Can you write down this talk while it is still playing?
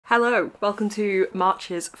Hello, welcome to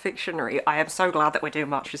March's Fictionary. I am so glad that we're doing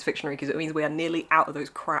March's Fictionary because it means we are nearly out of those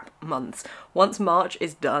crap months. Once March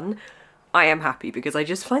is done, I am happy because I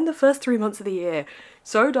just find the first 3 months of the year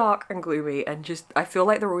so dark and gloomy and just, I feel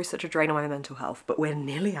like they're always such a drain on my mental health, but we're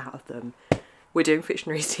nearly out of them. We're doing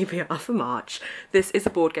Fictionary's TBR for March. This is a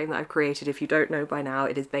board game that I've created. If you don't know by now,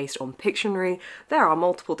 it is based on Pictionary. There are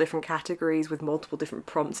multiple different categories with multiple different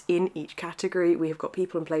prompts in each category. We have got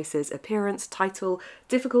people and places, appearance, title,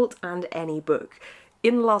 difficult, and any book.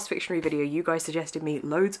 In the last Fictionary video, you guys suggested me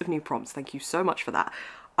loads of new prompts. Thank you so much for that.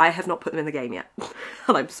 I have not put them in the game yet,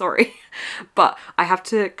 and I'm sorry. But I have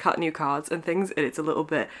to cut new cards and things, and it's a little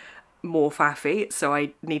bit more faffy, so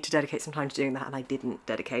I need to dedicate some time to doing that, and I didn't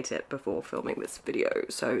dedicate it before filming this video,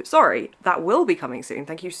 so sorry. That will be coming soon.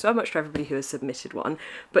 Thank you so much to everybody who has submitted one,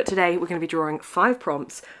 but today we're going to be drawing 5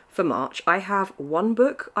 prompts for March. I have one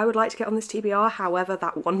book I would like to get on this TBR, however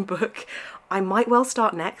that one book I might well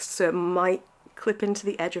start next, so it might clip into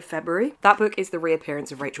the edge of February. That book is The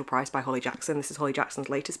Reappearance of Rachel Price by Holly Jackson. This is Holly Jackson's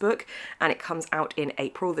latest book and it comes out in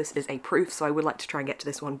April. This is a proof, so I would like to try and get to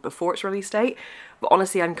this one before its release date, but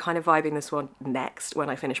honestly I'm kind of vibing this one next when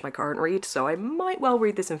I finish my current read, so I might well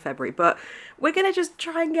read this in February, but we're gonna just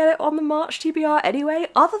try and get it on the March TBR anyway.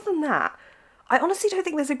 Other than that, I honestly don't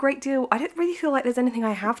think there's a great deal. I don't really feel like there's anything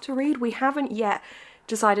I have to read. We haven't yet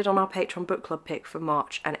decided on our Patreon book club pick for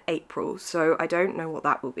March and April, so I don't know what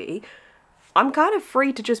that will be. I'm kind of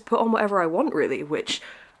free to just put on whatever I want really, which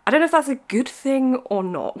I don't know if that's a good thing or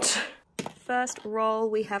not. First roll,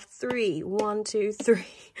 we have 3. 1, 2, 3.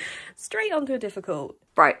 Straight onto a difficult.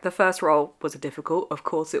 Right, the first roll was a difficult, of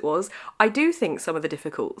course it was. I do think some of the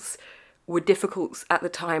difficults were difficults at the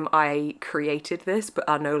time I created this, but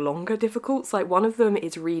are no longer difficults. Like one of them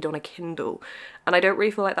is read on a Kindle, and I don't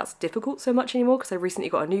really feel like that's difficult so much anymore because I recently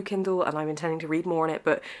got a new Kindle and I'm intending to read more on it,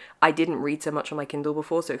 but I didn't read so much on my Kindle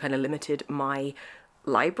before, so it kind of limited my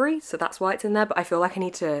library, so that's why it's in there. But I feel like I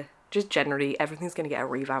need to just generally, everything's going to get a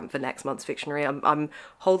revamp for next month's Fictionary. I'm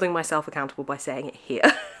holding myself accountable by saying it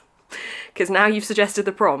here. Because now you've suggested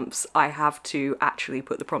the prompts, I have to actually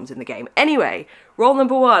put the prompts in the game. Anyway, roll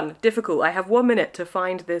number 1, difficult. I have 1 minute to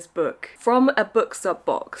find this book. From a book sub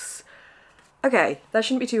box. Okay, that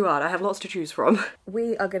shouldn't be too hard. I have lots to choose from.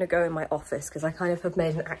 We are going to go in my office because I kind of have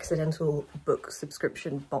made an accidental book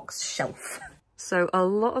subscription box shelf. So a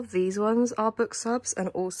lot of these ones are book subs and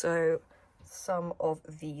also some of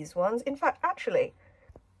these ones. In fact, actually,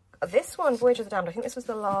 this one, Voyage of the Damned, I think this was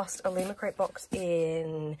the last Illumicrate box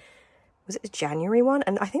in, was it a January one?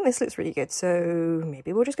 And I think this looks really good, so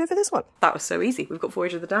maybe we'll just go for this one. That was so easy. We've got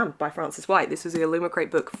Voyage of the Damned by Frances White. This was the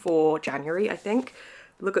Illumicrate book for January, I think.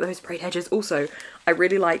 Look at those sprayed edges. Also, I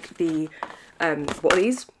really like the, what are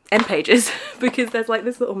these? End pages, because there's like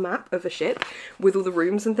this little map of a ship with all the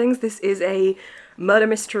rooms and things. This is a murder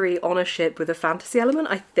mystery on a ship with a fantasy element,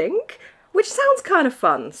 I think, which sounds kind of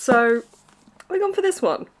fun. So we're going for this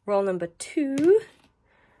one. Roll number 2.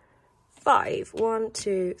 5. 1,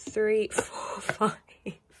 2, 3, 4, 5.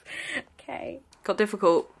 Okay. Got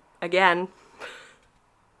difficult again.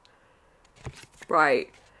 Right.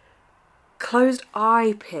 Closed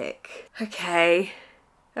eye pick. Okay.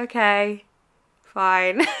 Okay.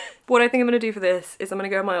 Fine. What I think I'm going to do for this is I'm going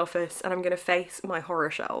to go in my office and I'm going to face my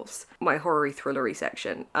horror shelves, my horror-y, thrillery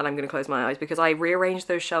section, and I'm going to close my eyes because I rearrange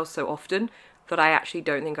those shelves so often that I actually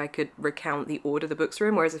don't think I could recount the order the books are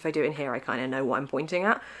in, whereas if I do it in here I kind of know what I'm pointing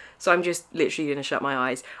at. So I'm just literally going to shut my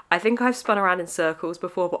eyes. I think I've spun around in circles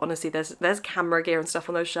before, but honestly there's camera gear and stuff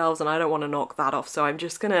on those shelves and I don't want to knock that off, so I'm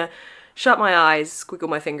just going to shut my eyes, squiggle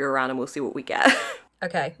my finger around, and we'll see what we get.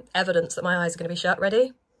 Okay, evidence that my eyes are going to be shut.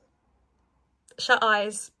 Ready? Shut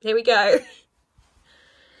eyes. Here we go.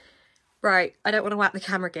 Right, I don't want to whack the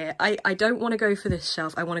camera gear. I don't want to go for this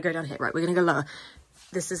shelf. I want to go down here. Right, we're going to go lower.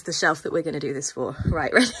 This is the shelf that we're going to do this for.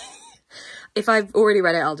 Right, ready? If I've already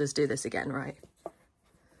read it, I'll just do this again, right?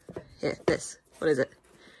 Here, this. What is it?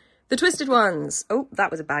 The Twisted Ones. Oh, that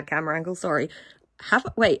was a bad camera angle, sorry.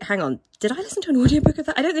 Wait, hang on. Did I listen to an audiobook of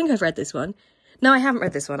that? I don't think I've read this one. No, I haven't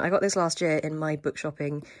read this one. I got this last year in my book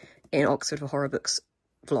shopping in Oxford for horror books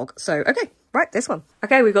vlog. So, okay, right, this one.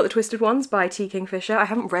 Okay, we've got The Twisted Ones by T. Kingfisher. I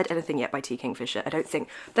haven't read anything yet by T. Kingfisher, I don't think.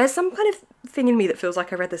 There's some kind of thing in me that feels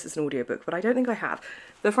like I read this as an audiobook, but I don't think I have.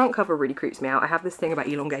 The front cover really creeps me out. I have this thing about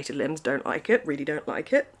elongated limbs, don't like it, really don't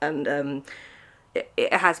like it, and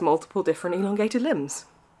it has multiple different elongated limbs.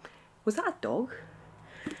 Was that a dog?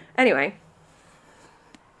 Anyway.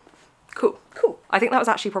 Cool, cool. I think that was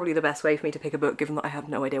actually probably the best way for me to pick a book, given that I have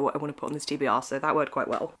no idea what I want to put on this TBR, so that worked quite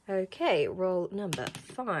well. Okay, roll number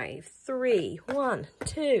 5. 3. 1,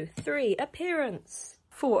 2, 3. Appearance.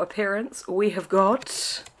 For appearance, we have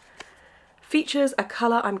got Features a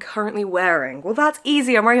colour I'm currently wearing. Well, that's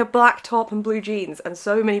easy. I'm wearing a black top and blue jeans, and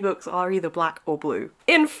so many books are either black or blue.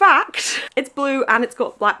 In fact, it's blue and it's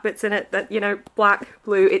got black bits in it that, you know, black,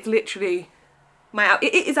 blue, it's literally my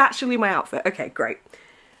it is actually my outfit. Okay, great.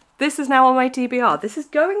 This is now on my TBR. This is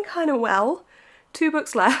going kind of well. 2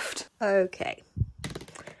 books left. Okay.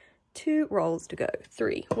 2 rolls to go.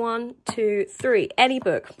 3. 1, 2, 3. Any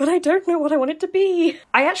book. But I don't know what I want it to be.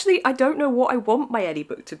 I don't know what I want my any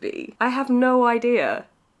book to be. I have no idea.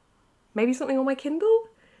 Maybe something on my Kindle?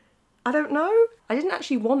 I don't know. I didn't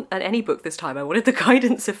actually want an any book this time. I wanted the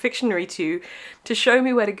guidance of Fictionary to show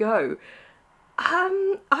me where to go.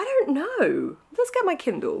 I don't know. Let's get my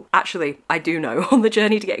Kindle. Actually, I do know. On the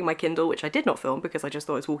journey to getting my Kindle, which I did not film because I just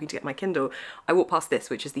thought I was walking to get my Kindle, I walked past this,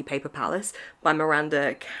 which is The Paper Palace by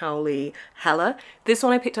Miranda Cowley Heller. This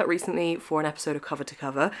one I picked up recently for an episode of Cover to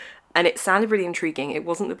Cover, and it sounded really intriguing. It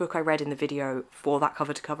wasn't the book I read in the video for that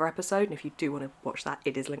Cover to Cover episode, and if you do want to watch that,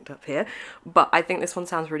 it is linked up here. But I think this one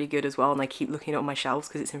sounds really good as well, and I keep looking at it on my shelves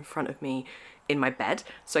because it's in front of me in my bed,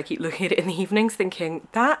 so I keep looking at it in the evenings thinking,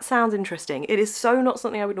 that sounds interesting. It is so not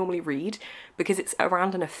something I would normally read because it's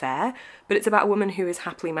around an affair, but it's about a woman who is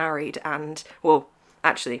happily married and, well,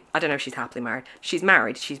 actually, I don't know if she's happily married. She's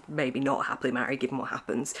married, she's maybe not happily married given what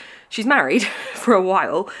happens. She's married for a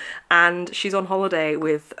while and she's on holiday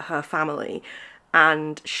with her family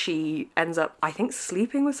and she ends up, I think,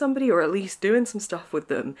 sleeping with somebody or at least doing some stuff with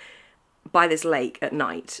them by this lake at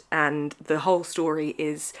night, and the whole story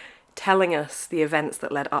is telling us the events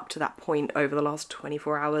that led up to that point over the last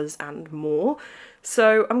 24 hours and more.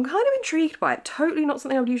 So I'm kind of intrigued by it. Totally not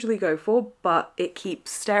something I would usually go for, but it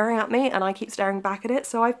keeps staring at me and I keep staring back at it,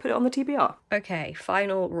 so I've put it on the TBR. Okay,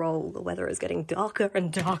 final roll. The weather is getting darker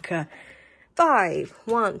and darker. 5.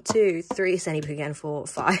 1, 2, 3. Send book again. 4,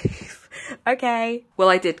 5. Okay. Well,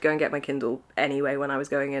 I did go and get my Kindle anyway when I was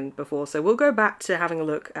going in before, so we'll go back to having a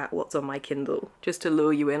look at what's on my Kindle. Just to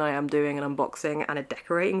lure you in, I am doing an unboxing and a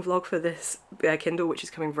decorating vlog for this Kindle, which is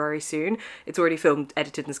coming very soon. It's already filmed,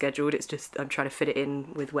 edited and scheduled. It's just I'm trying to fit it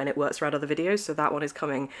in with when it works around other videos, so that one is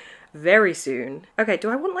coming very soon. Okay, do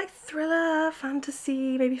I want like thriller,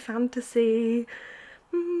 fantasy, maybe fantasy?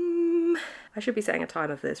 I should be setting a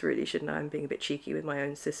timer for this, really, shouldn't I? I'm being a bit cheeky with my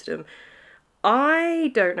own system.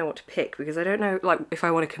 I don't know what to pick because I don't know, like, if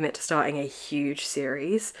I want to commit to starting a huge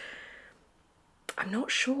series. I'm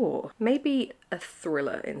not sure. Maybe a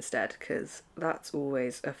thriller instead, because that's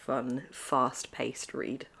always a fun, fast-paced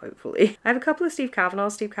read, hopefully. I have a couple of Steve Kavanagh.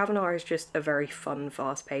 Steve Kavanagh is just a very fun,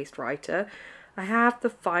 fast-paced writer. I have The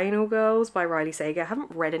Final Girls by Riley Sager. I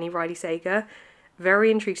haven't read any Riley Sager.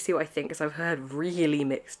 Very intrigued to see what I think because I've heard really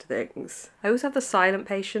mixed things. I also have The Silent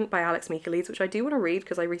Patient by Alex Michaelides, which I do want to read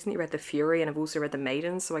because I recently read The Fury and I've also read The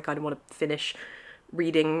Maiden, so I kind of want to finish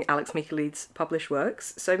reading Alex Michaelides' published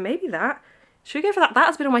works. So maybe that. Should we go for that? That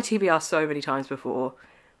has been on my TBR so many times before.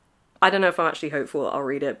 I don't know if I'm actually hopeful that I'll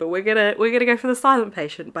read it, but we're gonna go for The Silent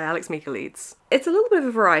Patient by Alex Michaelides. It's a little bit of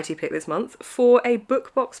a variety pick this month. For a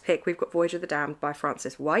book box pick, we've got Voyage of the Damned by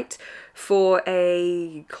Frances White. For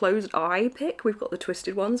a closed eye pick, we've got The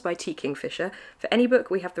Twisted Ones by T. Kingfisher. For any book,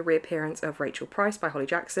 we have The Reappearance of Rachel Price by Holly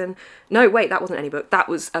Jackson. No, wait, that wasn't any book. That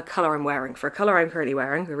was a colour I'm wearing. For a colour I'm currently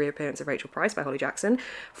wearing, The Reappearance of Rachel Price by Holly Jackson.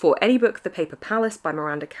 For any book, The Paper Palace by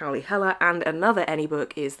Miranda Cowley Heller. And another any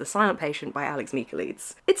book is The Silent Patient by Alex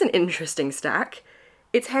Michaelides. It's an interesting stack.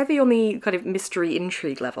 It's heavy on the kind of mystery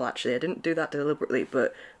intrigue level, actually. I didn't do that deliberately,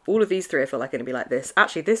 but all of these three I feel like are going to be like this.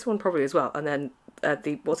 Actually, this one probably as well. And then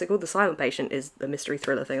what's it called? The Silent Patient is the mystery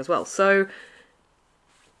thriller thing as well. So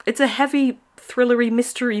it's a heavy thrillery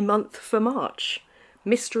mystery month for March.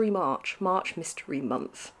 Mystery March. March Mystery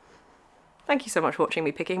Month. Thank you so much for watching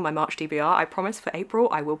me picking my March TBR. I promise for April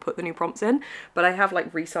I will put the new prompts in, but I have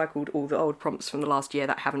like recycled all the old prompts from the last year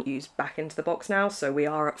that I haven't used back into the box now, so we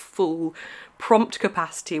are at full prompt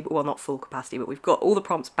capacity. Well, not full capacity, but we've got all the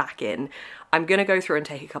prompts back in. I'm gonna go through and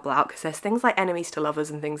take a couple out because there's things like enemies to lovers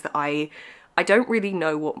and things that I don't really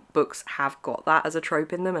know what books have got that as a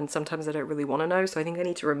trope in them, and sometimes I don't really want to know, so I think I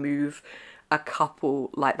need to remove a couple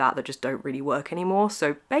like that just don't really work anymore.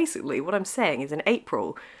 So basically what I'm saying is in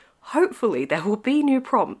April, hopefully there will be new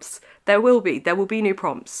prompts. There will be new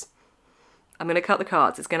prompts. I'm gonna cut the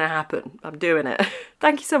cards, it's gonna happen. I'm doing it.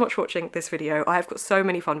 Thank you so much for watching this video. I've got so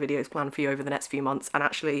many fun videos planned for you over the next few months, and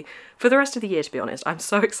actually for the rest of the year, to be honest. I'm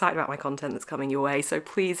so excited about my content that's coming your way, so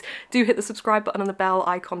please do hit the subscribe button and the bell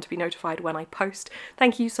icon to be notified when I post.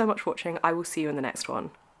 Thank you so much for watching. I will see you in the next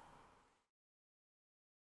one.